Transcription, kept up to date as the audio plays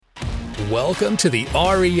Welcome to the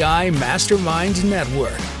REI Masterminds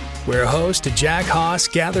Network, where host Jack Haas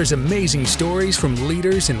gathers amazing stories from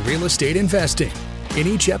leaders in real estate investing. In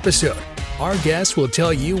each episode, our guests will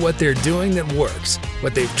tell you what they're doing that works,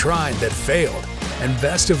 what they've tried that failed, and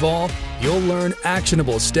best of all, you'll learn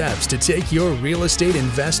actionable steps to take your real estate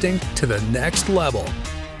investing to the next level.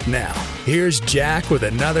 Now, here's Jack with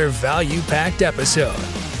another value-packed episode.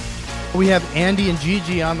 We have Andy and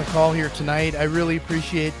Gigi on the call here tonight. I really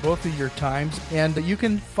appreciate both of your times. And you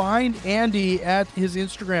can find Andy at his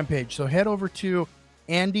Instagram page. So head over to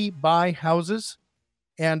Andy Buy Houses,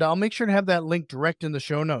 and I'll make sure to have that link direct in the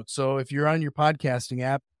show notes. So if you're on your podcasting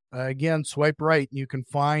app, again, swipe right, and you can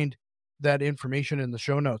find that information in the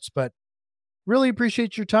show notes. But really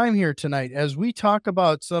appreciate your time here tonight as we talk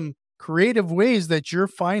about some creative ways that you're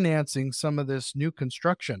financing some of this new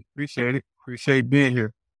construction. Appreciate it. Appreciate being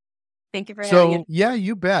here. Thank you for having me. Yeah,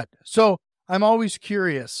 you bet. So I'm always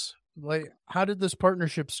curious, like, how did this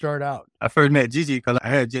partnership start out? I first met Gigi because I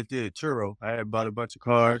had just did a churro. I had bought a bunch of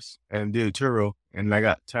cars and did a churro, and I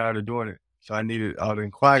got tired of doing it. So I needed all the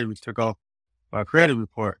inquiries, took off my credit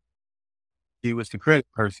report. He was the credit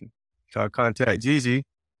person. So I contacted Gigi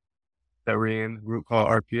that we're in a group called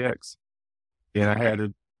RPX. And I had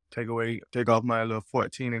to take off my little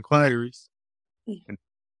 14 inquiries.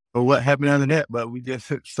 But what happened after that? But we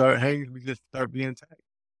just start hanging. We just start being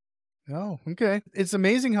tight. Oh, okay. It's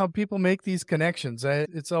amazing how people make these connections.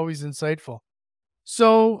 It's always insightful.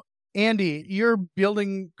 So, Andy, you're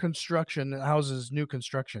building construction houses, new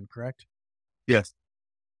construction, correct? Yes.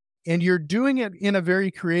 And you're doing it in a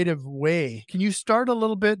very creative way. Can you start a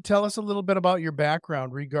little bit? Tell us a little bit about your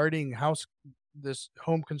background regarding this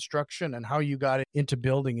home construction and how you got into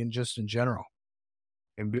building and just in general.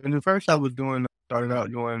 And building first, started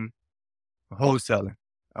out doing wholesaling.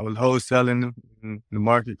 I was wholesaling and the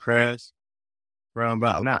market crashed around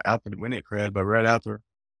about, not after when it crashed, but right after,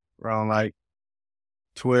 around like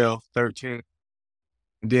 12, 13.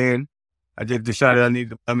 And then I just decided I needed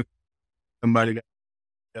to find somebody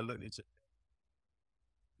that looked at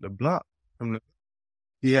the block.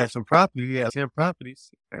 He had some property, he had 10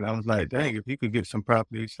 properties. And I was like, dang, if he could get some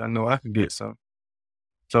properties, I know I could get some.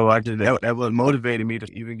 So that what motivated me to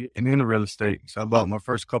even get into real estate. So I bought my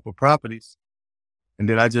first couple properties, and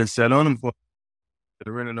then I just sat on them for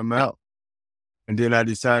renting them out. And then I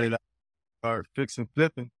decided I start fixing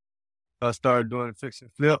flipping. So I started doing fix and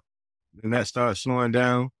flip, and that started slowing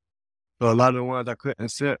down. So a lot of the ones I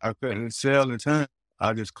couldn't sell in time.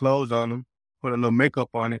 I just closed on them, put a little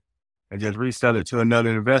makeup on it, and just resell it to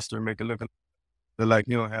another investor, make it look like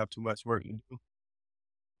you don't have too much work to do.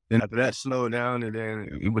 Then after that slowed down, and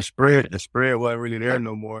then it was spread. The spread wasn't really there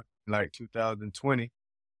no more. Like 2020,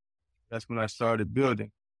 that's when I started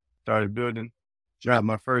building. Dropped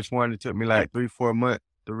my first one. It took me like 3-4 months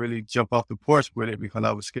to really jump off the porch with it because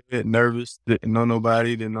I was scared, nervous, didn't know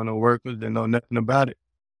nobody, didn't know no workers, didn't know nothing about it.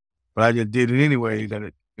 But I just did it anyway. That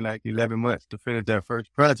it took like 11 months to finish that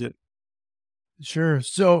first project. Sure.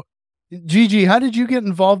 So, Gigi, how did you get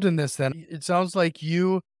involved in this then? It sounds like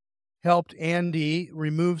you helped Andy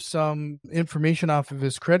remove some information off of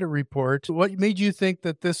his credit report. What made you think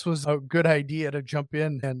that this was a good idea to jump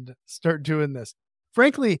in and start doing this?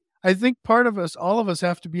 Frankly, I think all of us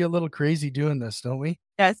have to be a little crazy doing this, don't we?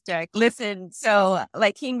 Yes, Jack. Listen, so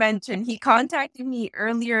like he mentioned, he contacted me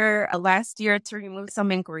earlier last year to remove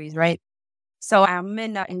some inquiries, right? So I'm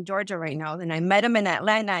in Georgia right now, and I met him in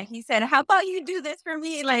Atlanta. He said, how about you do this for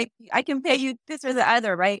me? Like, I can pay you this or the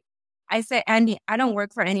other, right? I said, Andy, I don't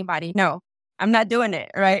work for anybody. No, I'm not doing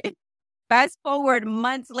it, right? Fast forward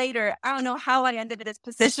months later, I don't know how I ended in this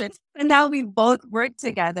position. And now we both work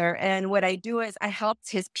together. And what I do is I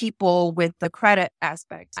helped his people with the credit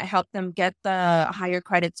aspect. I helped them get the higher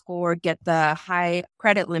credit score, get the high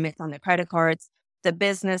credit limits on the credit cards, the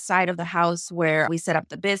business side of the house where we set up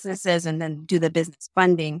the businesses and then do the business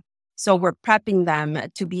funding. So we're prepping them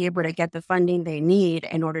to be able to get the funding they need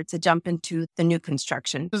in order to jump into the new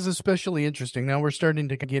construction. This is especially interesting. Now we're starting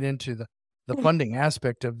to get into the funding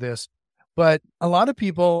aspect of this. But a lot of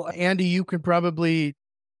people, Andy, you could probably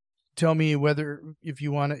tell me if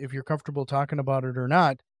you're comfortable talking about it or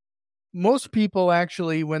not. Most people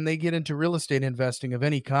actually, when they get into real estate investing of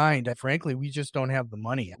any kind, frankly, we just don't have the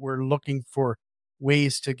money. We're looking for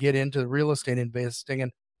ways to get into real estate investing.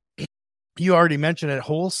 And you already mentioned it,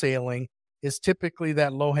 wholesaling is typically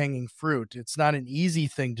that low-hanging fruit. It's not an easy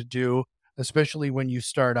thing to do, especially when you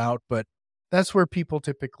start out, but that's where people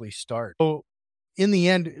typically start. So in the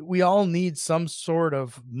end, we all need some sort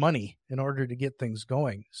of money in order to get things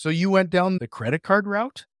going. So you went down the credit card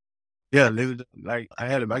route? Yeah, like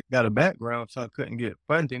I got a background, so I couldn't get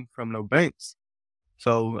funding from no banks.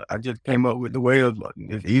 So I just came up with the way of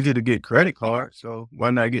it's easy to get credit cards. So why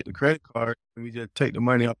not get the credit card? We just take the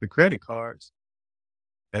money off the credit cards.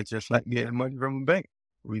 That's just like getting money from a bank.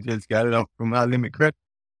 We just got it off from our limit credit.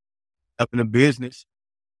 Up in a business,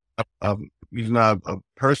 using our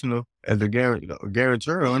personal as a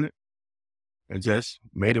guarantor on it, and just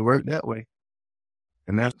made it work that way.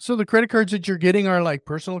 And that's So the credit cards that you're getting are like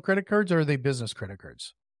personal credit cards, or are they business credit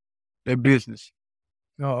cards? their business.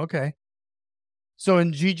 Oh, okay. So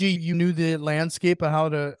in Gigi, you knew the landscape of how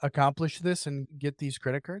to accomplish this and get these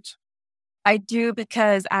credit cards? I do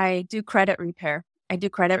because I do credit repair. I do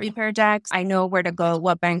credit repair, Jax. I know where to go,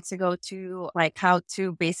 what banks to go to, like how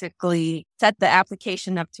to basically set the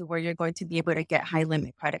application up to where you're going to be able to get high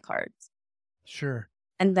limit credit cards. Sure.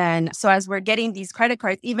 And then, so as we're getting these credit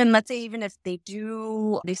cards, even let's say, even if they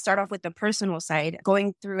start off with the personal side,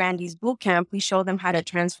 going through Andy's boot camp, we show them how to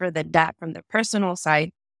transfer the debt from the personal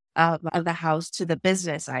side of the house to the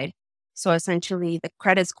business side. So essentially the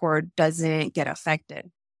credit score doesn't get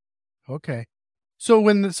affected. Okay. So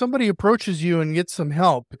when somebody approaches you and gets some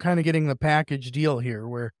help, kind of getting the package deal here,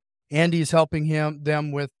 where Andy's helping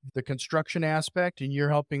them with the construction aspect, and you're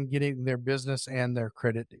helping getting their business and their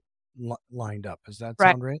credit lined up. Does that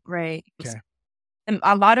sound right? Right. Okay. And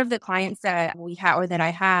a lot of the clients that we have or that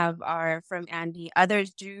I have are from Andy.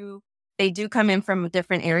 Others they do come in from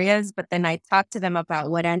different areas, but then I talk to them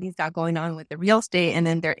about what Andy's got going on with the real estate, and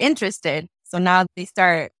then they're interested. So now they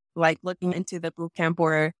start like looking into the boot camp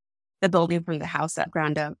or the building from the house at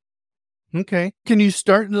ground up. Okay. Can you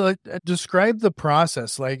start to describe the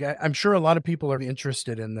process? Like, I'm sure a lot of people are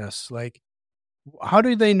interested in this. Like, how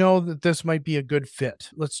do they know that this might be a good fit?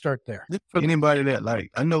 Let's start there. For anybody that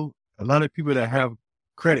I know a lot of people that have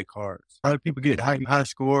credit cards. A lot of people get high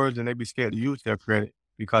scores and they be scared to use their credit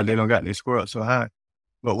because they don't got their score up so high.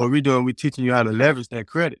 But what we're doing, we're teaching you how to leverage that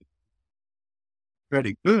credit.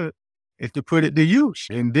 Credit good is to put it to use.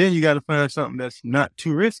 And then you got to find something that's not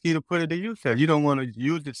too risky to put it to use. You don't want to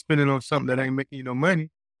use it spending on something that ain't making you no money.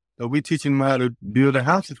 So we're teaching them how to build the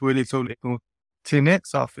houses with it so they can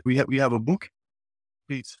 10x off it. We have a book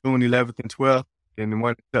piece June 11th and 12th. And the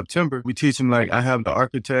one in September, we teach them I have the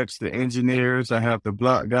architects, the engineers, I have the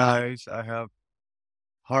block guys, I have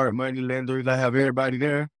hard money lenders, I have everybody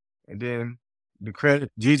there. And then the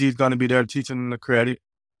credit, Gigi's going to be there teaching them the credit.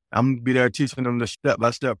 I'm going to be there teaching them the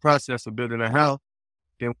step-by-step process of building a house.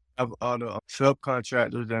 Then we have all the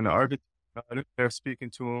subcontractors and the architects, they're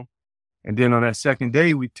speaking to them. And then on that second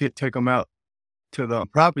day, we take them out to the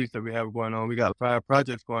properties that we have going on. We got 5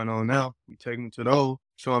 projects going on now. We take them to those,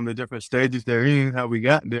 show them the different stages they're in, how we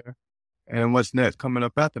got there, and what's next coming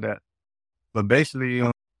up after that. But basically,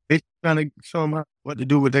 they trying to show them what to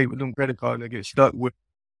do with them credit cards they get stuck with.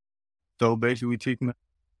 So basically, we teach them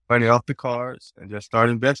money off the cards and just start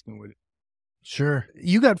investing with it. Sure.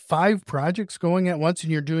 You got 5 projects going at once,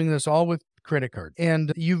 and you're doing this all with credit card.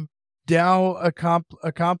 And you've now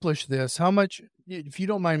accomplished this. How much, if you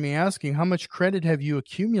don't mind me asking, how much credit have you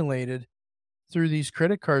accumulated through these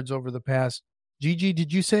credit cards over the past? Gigi,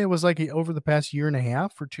 did you say it was over the past year and a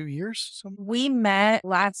half or 2 years? We met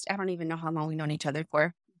I don't even know how long we've known each other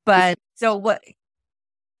for. But so what,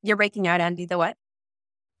 you're breaking out, Andy, the what?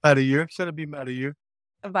 About a year. Should it be about a year?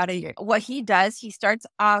 About a year. What he does, he starts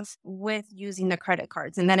off with using the credit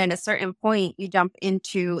cards. And then at a certain point, you jump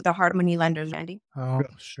into the hard money lenders, Andy. Oh,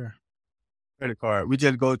 sure. Credit card. We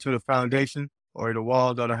just go to the foundation or the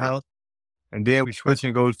walls of the house. And then we switch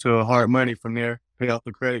and go to hard money from there, pay off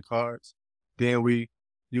the credit cards. Then we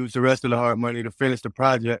use the rest of the hard money to finish the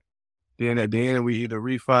project. Then at the end, we either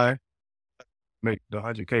refi, make the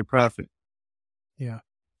 100K profit. Yeah.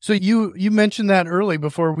 So you mentioned that early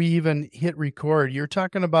before we even hit record. You're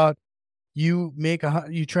talking about you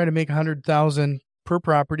try to make 100,000 per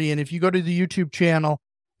property. And if you go to the YouTube channel,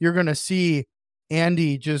 you're going to see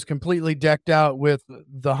Andy just completely decked out with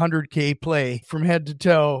the 100K play from head to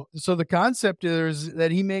toe. So the concept is that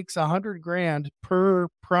he makes $100,000 per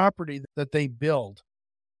property that they build,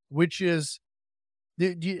 which is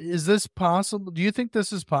this possible? Do you think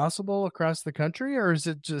this is possible across the country, or is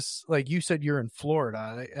it just like you said, you're in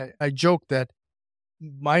Florida? I joke that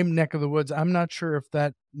my neck of the woods, I'm not sure if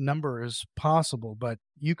that number is possible, but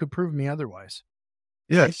you could prove me otherwise.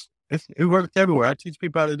 Yes. It works everywhere. I teach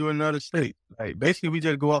people how to do it in other states. Basically, we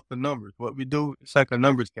just go off the numbers. What we do, it's like a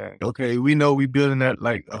numbers game. Okay, we know we building at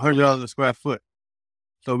 $100 a square foot.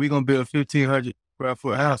 So we're going to build 1,500 square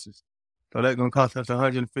foot houses. So that's going to cost us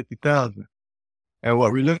 $150,000. And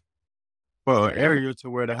what we look for an area to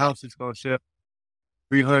where the house is going to sell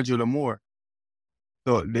 300 or more.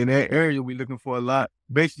 So in that area, we're looking for a lot.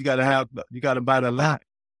 Basically, you got to buy the lot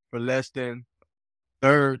for less than a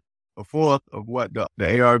third a fourth of what the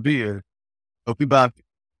ARV is. So if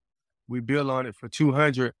we bill on it for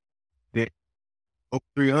 200, then over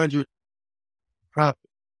 300 profit.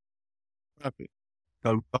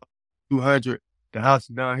 So 200, the house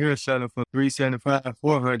down here is selling for 375,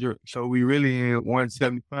 400. So we really in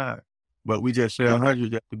 175, but we just sell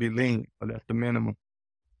 100 just to be lean. So that's the minimum.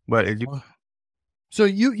 But if you, So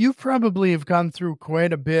you probably have gone through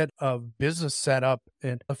quite a bit of business setup,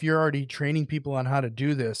 and if you're already training people on how to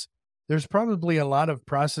do this, there's probably a lot of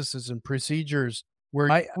processes and procedures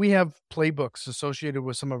where we have playbooks associated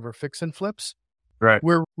with some of our fix and flips, right,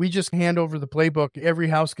 where we just hand over the playbook. Every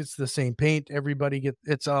house gets the same paint.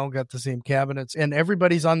 It's all got the same cabinets, and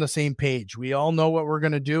everybody's on the same page. We all know what we're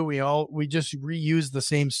going to do. We just reuse the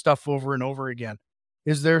same stuff over and over again.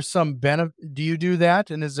 Is there some benefit? Do you do that?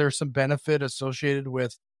 And is there some benefit associated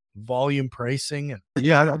with volume pricing? And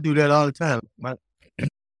yeah, I do that all the time. My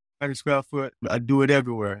 100 square foot, I do it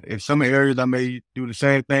everywhere. In some areas, I may do the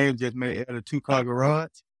same thing, just may add a 2-car garage,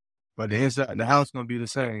 but the inside, the house gonna be the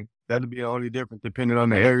same. That'll be the only difference depending on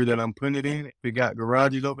the area that I'm putting it in. If we got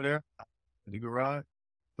garages over there, the garage.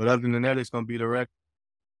 But other than that, it's gonna be the rec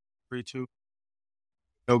 3-2,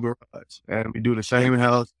 no garage. And we do the same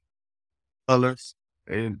house, colors,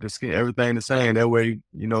 and the skin, everything the same. That way,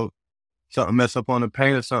 something mess up on the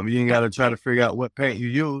paint or something, you ain't got to try to figure out what paint you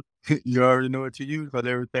use. You already know what to use because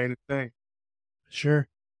everything is the same. sure.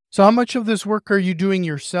 So how much of this work are you doing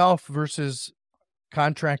yourself versus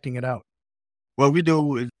contracting it out? What we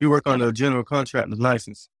do is we work on the general contractor's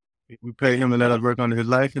license. We pay him to let us work on his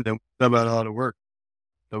license, and we sub out all the work.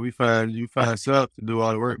 So you find subs to do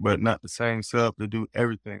all the work, but not the same sub to do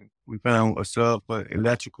everything. We found a sub for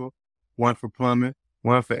electrical, one for plumbing,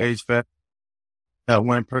 one for HVAC. Have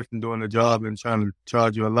one person doing the job and trying to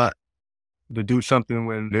charge you a lot to do something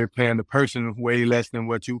when they're paying the person way less than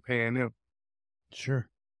what you paying them. Sure.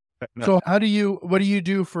 So how do you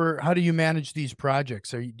manage these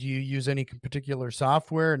projects? Do you use any particular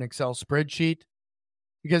software, an Excel spreadsheet?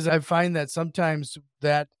 Because I find that sometimes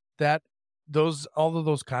all of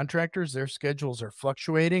those contractors, their schedules are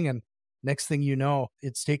fluctuating, and next thing you know,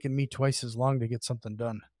 it's taken me twice as long to get something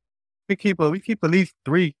done. We keep at least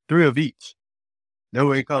three of each. That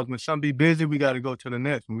way, because when some be busy, we got to go to the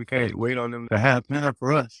next, and we can't wait on them to have time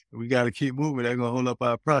for us. We got to keep moving. They're gonna hold up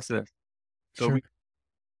our process. So Sure.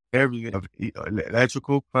 everything,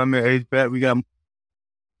 electrical, plumbing, HVAC, we got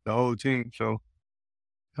the whole team. So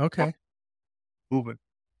Okay. moving.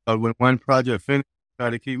 When one project finishes,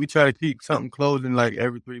 we try to keep something closing like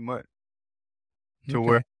every 3 months to Okay.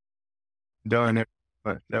 where done every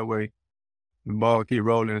month. That way, the ball keep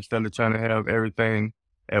rolling instead of trying to have everything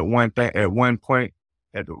at one point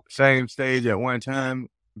at the same stage at one time,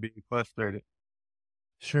 be frustrated.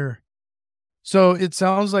 Sure. So it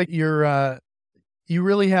sounds like you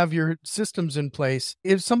really have your systems in place.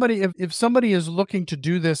 If somebody is looking to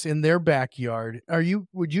do this in their backyard,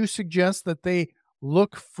 would you suggest that they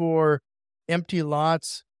look for empty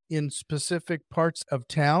lots in specific parts of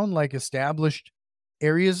town, like established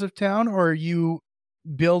areas of town, or are you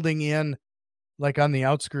building in like on the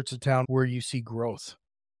outskirts of town where you see growth?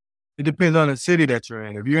 It depends on the city that you're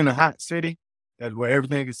in. If you're in a hot city, that's where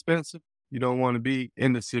everything is expensive, you don't want to be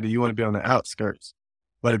in the city. You want to be on the outskirts.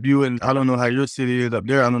 But if I don't know how your city is up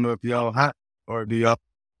there. I don't know if y'all hot or if y'all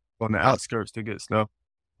on the outskirts to get stuff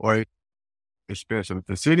or expensive. If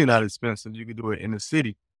the city not expensive, you can do it in the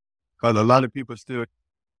city. Because a lot of people still,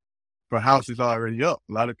 for houses already up,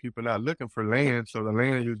 a lot of people not looking for land. So the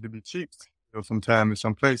land used to be cheap sometimes in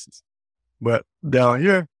some places. But down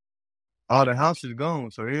here, all the houses gone,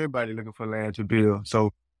 so everybody looking for land to build.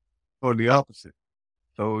 So, totally opposite.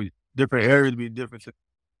 So, different areas be different.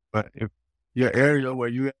 But if your area where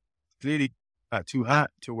you at, city not too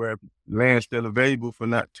hot to where land's still available for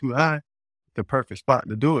not too high, the perfect spot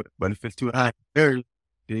to do it. But if it's too high area,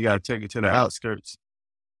 then you got to take it to the outskirts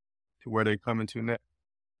to where they coming to next.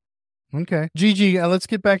 Okay. Gigi, let's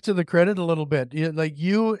get back to the credit a little bit. Like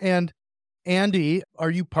you and Andy, are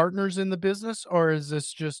you partners in the business, or is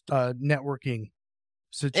this just a networking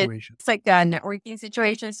situation? It's like a networking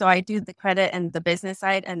situation. So I do the credit and the business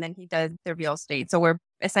side, and then he does the real estate. So we're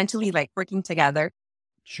essentially like working together.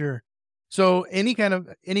 Sure. So any kind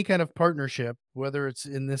of partnership, whether it's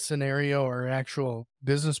in this scenario or actual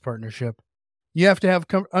business partnership, you have to have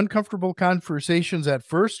uncomfortable conversations at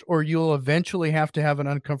first, or you'll eventually have to have an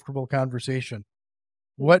uncomfortable conversation.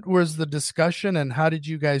 What was the discussion, and how did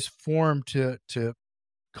you guys form to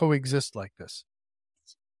coexist like this?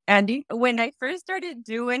 Andy, when I first started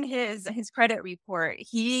doing his credit report,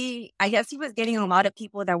 I guess he was getting a lot of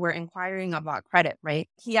people that were inquiring about credit, right?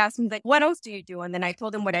 He asked me like, what else do you do? And then I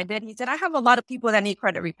told him what I did. He said, I have a lot of people that need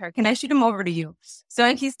credit repair. Can I shoot them over to you?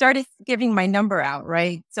 So he started giving my number out,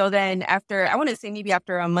 right? So then after, I want to say maybe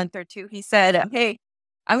after a month or two, he said, hey,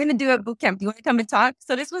 I'm going to do a boot camp. Do you want to come and talk?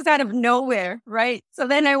 So this was out of nowhere, right? So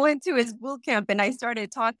then I went to his boot camp and I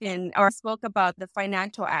started talking or spoke about the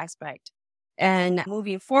financial aspect. And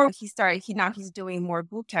moving forward, now he's doing more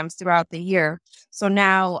boot camps throughout the year. So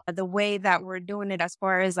now the way that we're doing it as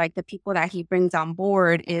far as like the people that he brings on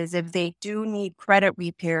board is if they do need credit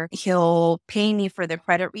repair, he'll pay me for the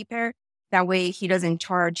credit repair. That way he doesn't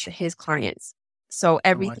charge his clients. So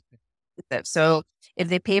everything. So if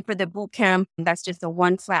they pay for the boot camp, that's just a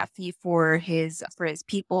one flat fee for his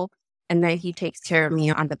people. And then he takes care of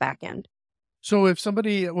me on the back end. So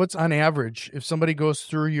what's on average, if somebody goes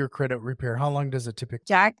through your credit repair, how long does it typically?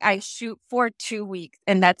 Jack, I shoot for 2 weeks,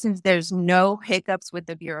 and that's if there's no hiccups with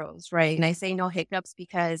the bureaus, right? And I say no hiccups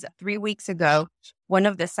because 3 weeks ago, one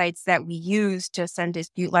of the sites that we used to send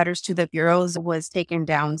dispute letters to the bureaus was taken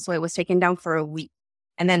down. So it was taken down for a week,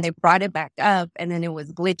 and then they brought it back up, and then it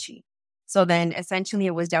was glitchy. So then essentially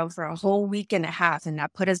it was down for a whole week and a half, and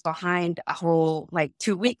that put us behind a whole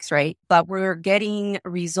 2 weeks, right? But we're getting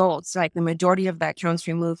results, like the majority of the accounts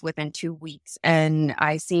removed within 2 weeks. And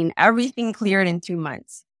I seen everything cleared in 2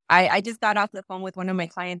 months. I just got off the phone with one of my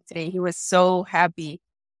clients today. He was so happy.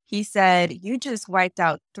 He said, you just wiped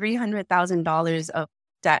out $300,000 of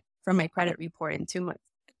debt from my credit report in 2 months.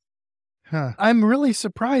 Huh. I'm really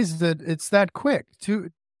surprised that it's that quick.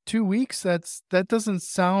 2 weeks? That doesn't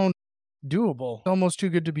sound doable. Almost too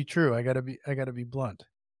good to be true. I gotta be blunt.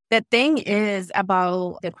 The thing is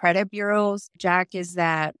about the credit bureaus, Jack, is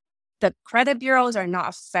that the credit bureaus are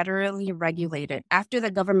not federally regulated. After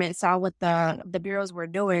the government saw what the bureaus were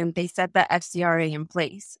doing, they set the FCRA in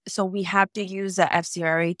place. So we have to use the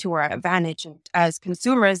FCRA to our advantage. And as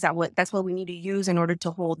consumers, that's what we need to use in order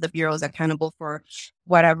to hold the bureaus accountable for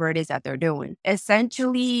whatever it is that they're doing.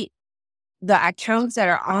 Essentially, the accounts that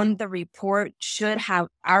are on the report should have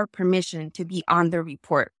our permission to be on the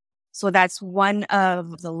report. So that's one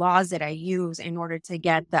of the laws that I use in order to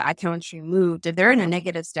get the accounts removed. If they're in a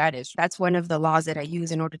negative status, that's one of the laws that I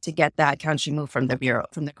use in order to get the accounts removed from the bureau,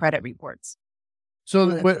 from the credit reports.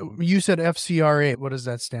 So what you said FCRA, what does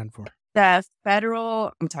that stand for? The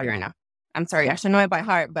federal, I'm telling you right now. I'm sorry, I should know it by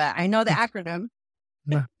heart, but I know the acronym.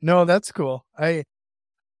 No, that's cool.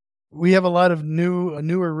 We have a lot of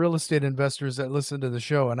newer real estate investors that listen to the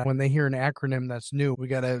show, and when they hear an acronym that's new, we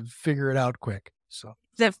got to figure it out quick. So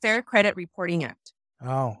the Fair Credit Reporting Act.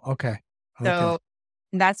 Oh, okay. So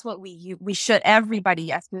that's what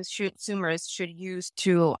everybody as consumers should use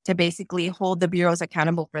to basically hold the bureaus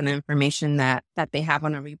accountable for the information that they have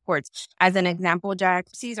on the reports. As an example, Jack,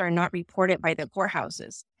 these are not reported by the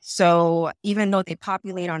courthouses. So even though they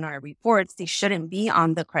populate on our reports, they shouldn't be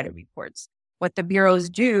on the credit reports. What the bureaus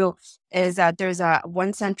do is that there's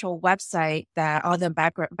one central website that all the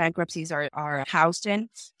bankruptcies are housed in.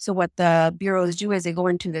 So what the bureaus do is they go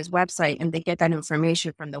into this website and they get that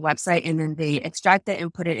information from the website, and then they extract it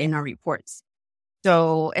and put it in our reports.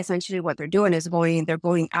 So essentially what they're doing is they're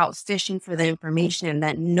going out fishing for the information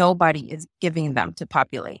that nobody is giving them to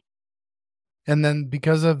populate. And then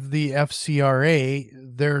because of the FCRA,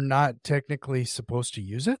 they're not technically supposed to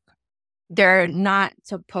use it? They're not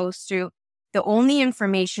supposed to. The only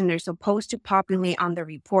information they're supposed to populate on the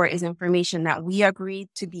report is information that we agreed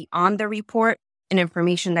to be on the report and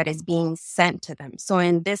information that is being sent to them. So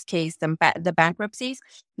in this case, the bankruptcies,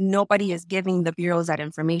 nobody is giving the bureaus that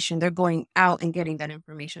information. They're going out and getting that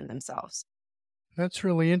information themselves. That's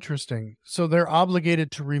really interesting. So they're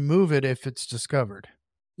obligated to remove it if it's discovered.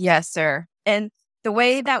 Yes, sir. And the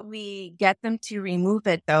way that we get them to remove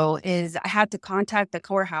it, though, is I had to contact the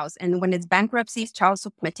courthouse. And when it's bankruptcies, child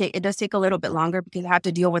support, it does take a little bit longer because I have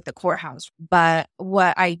to deal with the courthouse. But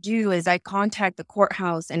what I do is I contact the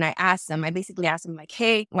courthouse and I basically ask them like,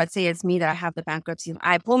 hey, let's say it's me that I have the bankruptcy.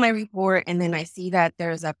 I pull my report and then I see that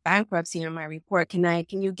there's a bankruptcy in my report. Can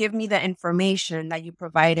you give me the information that you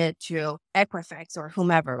provided to Equifax or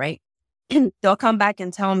whomever, right? They'll come back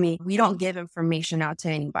and tell me, we don't give information out to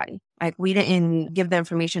anybody. Like we didn't give the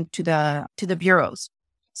information to the bureaus.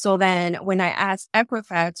 So then when I ask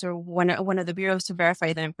Equifax or one of the bureaus to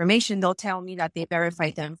verify the information, they'll tell me that they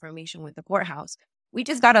verified the information with the courthouse. We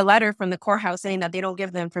just got a letter from the courthouse saying that they don't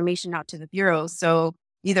give the information out to the bureaus. So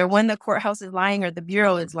either when the courthouse is lying or the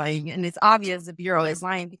bureau is lying. And it's obvious the bureau is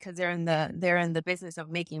lying because they're in the business of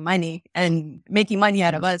making money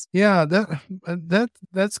out of us. Yeah,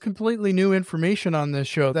 that's completely new information on this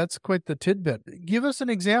show. That's quite the tidbit. Give us an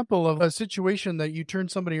example of a situation that you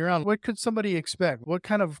turned somebody around. What could somebody expect? What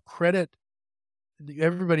kind of credit?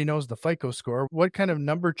 Everybody knows the FICO score. What kind of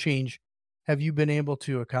number change have you been able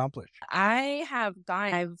to accomplish? I've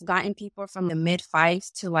gotten people from the mid fives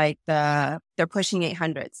to like they're pushing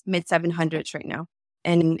 800s, mid 700s right now.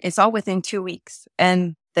 And it's all within 2 weeks.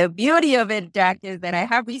 And the beauty of it, Jack, is that I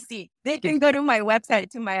have receipts. They can go to my website,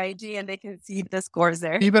 to my IG, and they can see the scores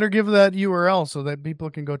there. You better give that URL so that people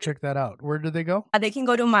can go check that out. Where do they go? They can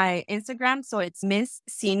go to my Instagram. So it's Miss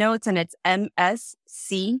C Notes, and it's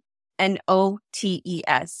MSCNOTES.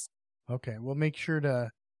 Okay, we'll make sure to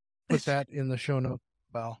put that in the show notes.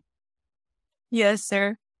 Well, yes,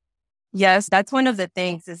 sir. Yes, that's one of the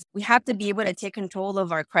things is we have to be able to take control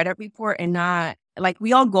of our credit report and not like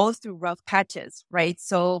we all go through rough patches, right?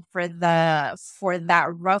 So for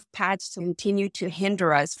that rough patch to continue to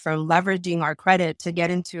hinder us from leveraging our credit to get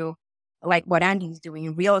into like what Andy's doing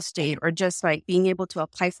in real estate or just like being able to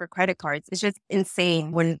apply for credit cards, it's just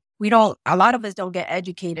insane when a lot of us don't get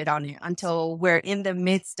educated on it until we're in the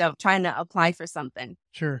midst of trying to apply for something.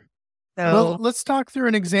 Sure. So, well, let's talk through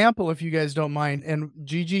an example if you guys don't mind. And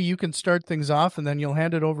Gigi, you can start things off and then you'll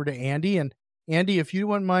hand it over to Andy. And Andy, if you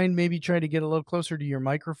wouldn't mind, maybe try to get a little closer to your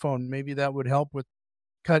microphone. Maybe that would help with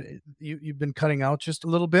you've been cutting out just a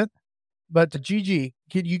little bit. But Gigi,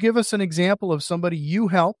 could you give us an example of somebody you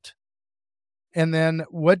helped and then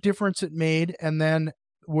what difference it made? And then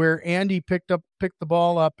where Andy picked the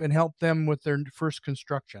ball up and helped them with their first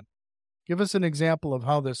construction. Give us an example of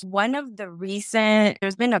how this.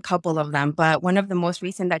 There's been a couple of them, but one of the most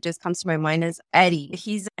recent that just comes to my mind is Eddie.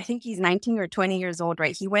 I think he's 19 or 20 years old,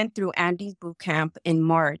 right? He went through Andy's boot camp in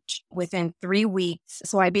March within 3 weeks.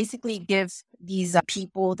 So I basically give these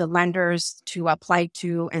people, the lenders to apply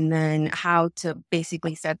to, and then how to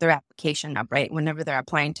basically set their application up, right? Whenever they're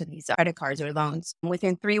applying to these credit cards or loans.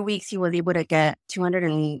 Within 3 weeks, he was able to get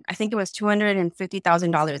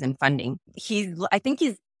 $250,000 in funding.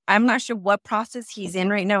 I'm not sure what process he's in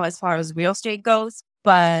right now as far as real estate goes,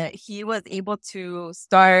 but he was able to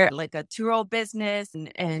start like a two-roll business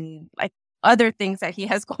and like other things that he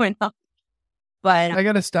has going on. But I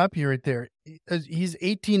got to stop you right there. He's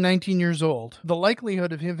 18, 19 years old. The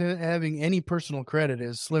likelihood of him having any personal credit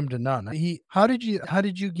is slim to none. How did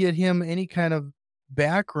you get him any kind of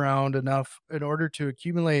background enough in order to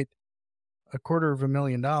accumulate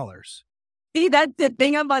 $250,000? See, that's the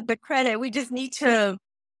thing about the credit. We just need to.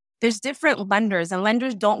 There's different lenders, and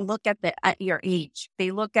lenders don't look at your age.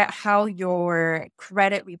 They look at how your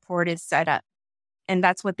credit report is set up, and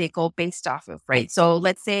that's what they go based off of, right? So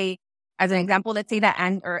let's say, as an example, let's say that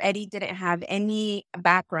Eddie didn't have any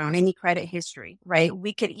background, any credit history, right?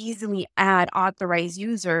 We could easily add authorized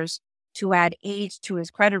users to add age to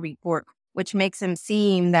his credit report, which makes him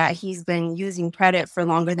seem that he's been using credit for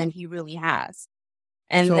longer than he really has.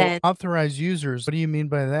 And so then authorized users, what do you mean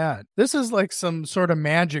by that? This is like some sort of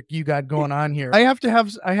magic you got going on here. I have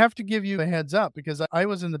to give you a heads up because I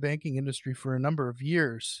was in the banking industry for a number of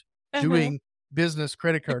years doing business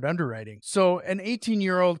credit card underwriting. So an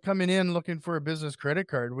 18-year-old coming in looking for a business credit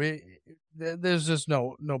card, there's just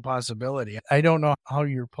no possibility. I don't know how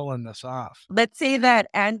you're pulling this off. Let's say that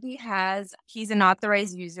Andy he's an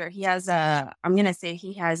authorized user. He has a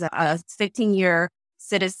 15-year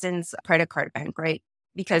Citizens credit card bank, right?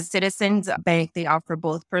 Because Citizens Bank, they offer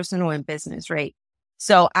both personal and business, right?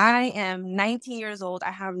 So I am 19 years old.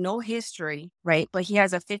 I have no history, right? But he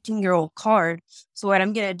has a 15-year-old card. So what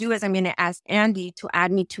I'm going to do is I'm going to ask Andy to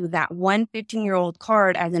add me to that 15-year-old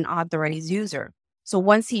card as an authorized user. So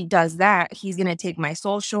once he does that, he's going to take my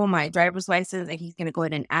social, my driver's license, and he's going to go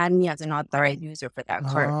ahead and add me as an authorized user for that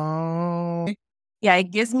card. Oh. Yeah,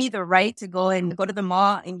 it gives me the right to go and go to the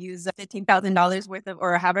mall and use $15,000 worth of,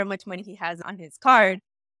 or however much money he has on his card.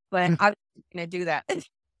 But I'm not going to do that.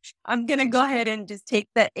 I'm going to go ahead and just take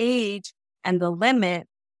the age and the limit,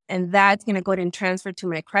 and that's going to go ahead and transfer to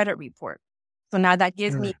my credit report. So now that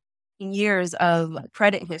gives me years of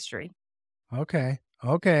credit history. Okay.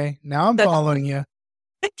 Now I'm following you.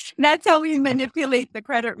 That's how we manipulate the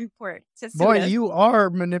credit report. Boy, you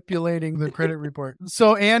are manipulating the credit report.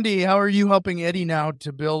 So, Andy, how are you helping Eddie now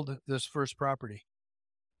to build this first property?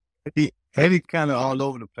 Eddie kind of all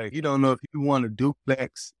over the place. He don't know if he want a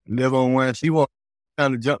duplex, live on one. He want to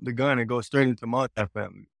kind of jump the gun and go straight into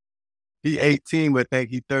multifamily. He 18, but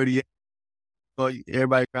think he 38. So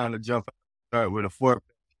everybody kind of start with a 4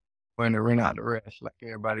 when they rent out the rest like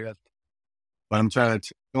everybody else. But I'm trying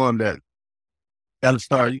to show him that Gotta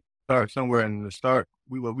start. You start somewhere, and the start.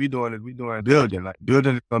 What we doing is we doing building. Like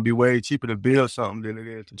building is gonna be way cheaper to build something than it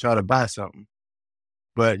is to try to buy something.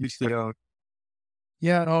 But you still,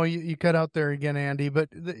 Yeah, no, you cut out there again, Andy. But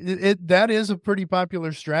that is a pretty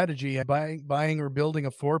popular strategy, buying or building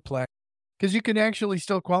a fourplex, because you can actually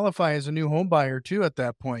still qualify as a new home buyer too at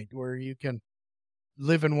that point, where you can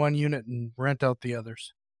live in one unit and rent out the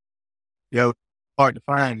others. yeah, hard to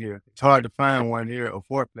find here. It's hard to find one here, a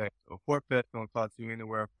fourplex. A fourplex gonna cost you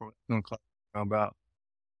anywhere from it's gonna cost you about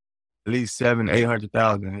at least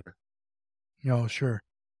 $700,000-800,000 here. Oh, sure.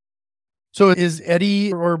 So is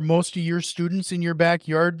Eddie or most of your students in your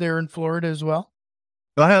backyard there in Florida as well?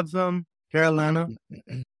 So I have some Carolina.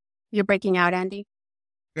 You're breaking out, Andy.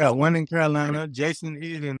 Got one in Carolina. Jason,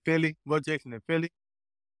 he's in Philly. Well, Jason in Philly.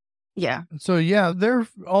 Yeah. So yeah, they're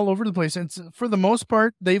all over the place. And for the most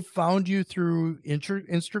part, they've found you through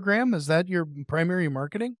Instagram. Is that your primary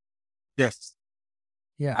marketing? Yes.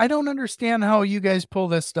 Yeah. I don't understand how you guys pull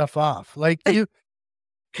this stuff off. Like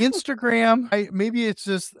Instagram, maybe it's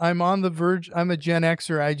just I'm on the verge. I'm a Gen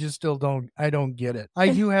Xer. I just still I don't get it. I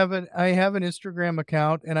have an Instagram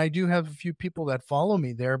account and I do have a few people that follow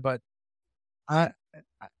me there, but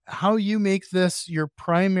how you make this your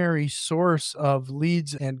primary source of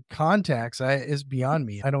leads and contacts is beyond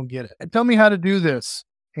me. I don't get it. Tell me how to do this.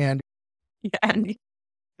 And Yeah, Andy.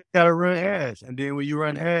 You gotta run ads. And then when you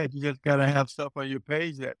run ads, you just gotta have stuff on your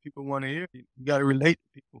page that people want to hear. You gotta relate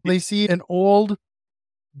to people. they see an old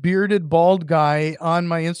bearded bald guy on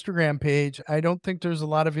my Instagram page. I don't think there's a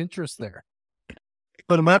lot of interest there.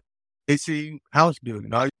 Put them up. They see house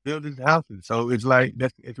building. All you build is houses. So it's like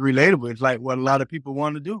it's relatable. It's like what a lot of people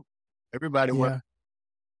want to do. Everybody wants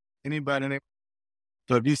anybody.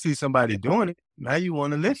 So if you see somebody doing it, now you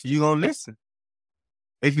want to listen. You're gonna listen.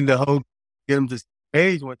 They can get them to the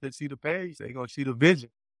page. Once they see the page, they're gonna see the vision.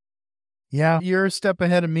 Yeah, you're a step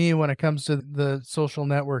ahead of me when it comes to the social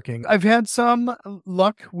networking. I've had some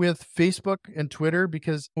luck with Facebook and Twitter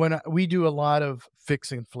because when we do a lot of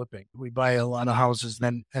fix and flipping, we buy a lot of houses,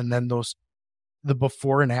 and then the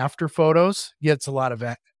before and after photos gets a lot of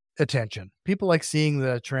attention. People like seeing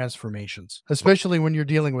the transformations, especially when you're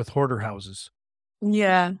dealing with hoarder houses.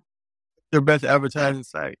 Yeah. Their best advertising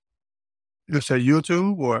site. You say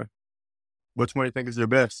YouTube, or which one do you think is your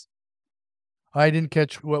best? I didn't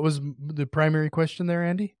catch what was the primary question there,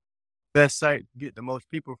 Andy. Best site to get the most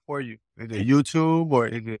people for you? Is it YouTube or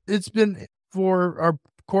is it? It's been, for our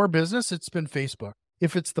core business, it's been Facebook.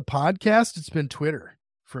 If it's the podcast, it's been Twitter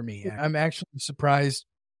for me. I'm actually surprised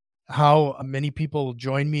how many people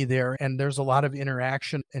join me there. And there's a lot of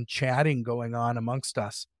interaction and chatting going on amongst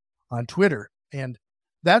us on Twitter. And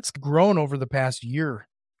that's grown over the past year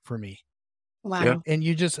for me. Wow. Yeah. And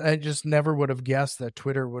I just never would have guessed that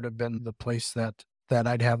Twitter would have been the place that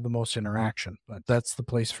I'd have the most interaction, but that's the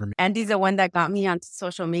place for me. Andy's the one that got me onto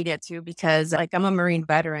social media too, because like I'm a Marine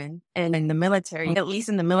veteran, and in the military, at least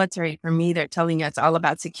in the military, for me, they're telling us all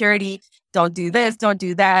about security. Don't do this, don't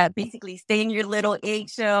do that. Basically, stay in your little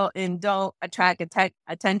eggshell and don't attract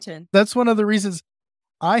attention. That's one of the reasons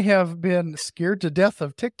I have been scared to death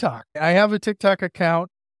of TikTok. I have a TikTok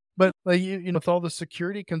account, but like, with all the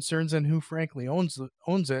security concerns and who frankly owns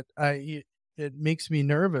it, it makes me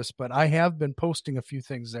nervous. But I have been posting a few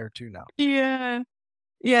things there too now. Yeah.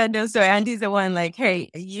 Yeah, no, so Andy's the one like,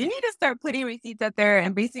 hey, you need to start putting receipts out there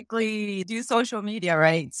and basically do social media,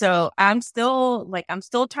 right? So I'm still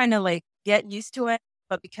trying to like get used to it,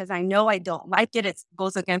 but because I know I don't like it, it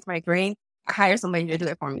goes against my grain. I hire somebody to do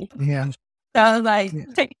it for me. Yeah. So I was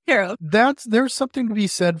like, take care of. There's something to be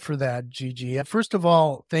said for that, Gigi. First of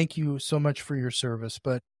all, thank you so much for your service.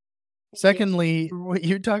 But secondly, what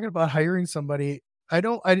you're talking about hiring somebody,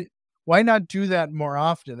 why not do that more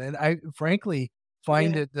often? And I frankly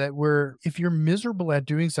find it that if you're miserable at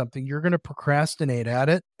doing something, you're going to procrastinate at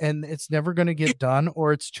it and it's never going to get done,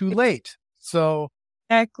 or it's too late. So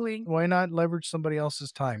exactly, why not leverage somebody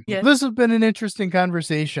else's time? Yeah. This has been an interesting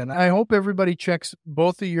conversation. I hope everybody checks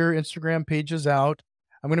both of your Instagram pages out.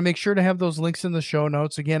 I'm going to make sure to have those links in the show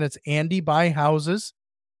notes. Again, it's Andy Buy Houses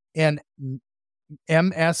and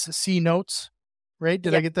MSC Notes, right?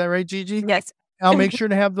 Did I get that right, Gigi? Yes. I'll make sure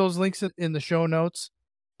to have those links in the show notes.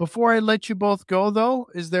 Before I let you both go, though,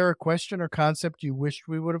 is there a question or concept you wished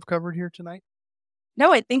we would have covered here tonight?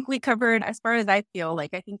 No, I think we covered, as far as I feel,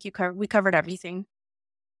 like I think we covered everything.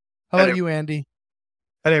 How about you, Andy?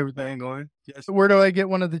 Had everything going. Yes. Where do I get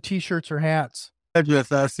one of the t-shirts or hats?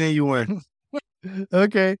 Yes, I seen you one.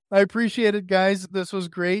 Okay. I appreciate it, guys. This was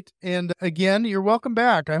great. And again, you're welcome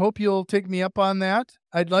back. I hope you'll take me up on that.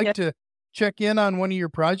 I'd like to check in on one of your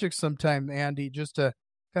projects sometime, Andy, just to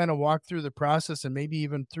kind of walk through the process and maybe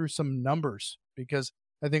even through some numbers, because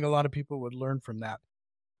I think a lot of people would learn from that.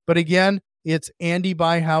 But again, it's Andy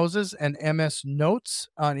Buy Houses and MS Notes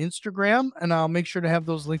on Instagram, and I'll make sure to have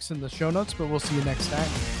those links in the show notes, but we'll see you next time.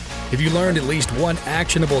 Have you learned at least one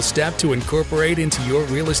actionable step to incorporate into your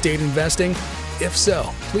real estate investing? If so,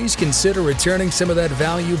 please consider returning some of that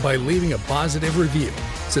value by leaving a positive review,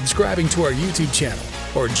 subscribing to our YouTube channel,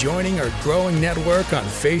 or joining our growing network on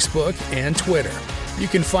Facebook and Twitter. You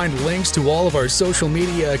can find links to all of our social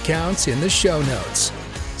media accounts in the show notes.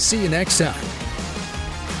 See you next time.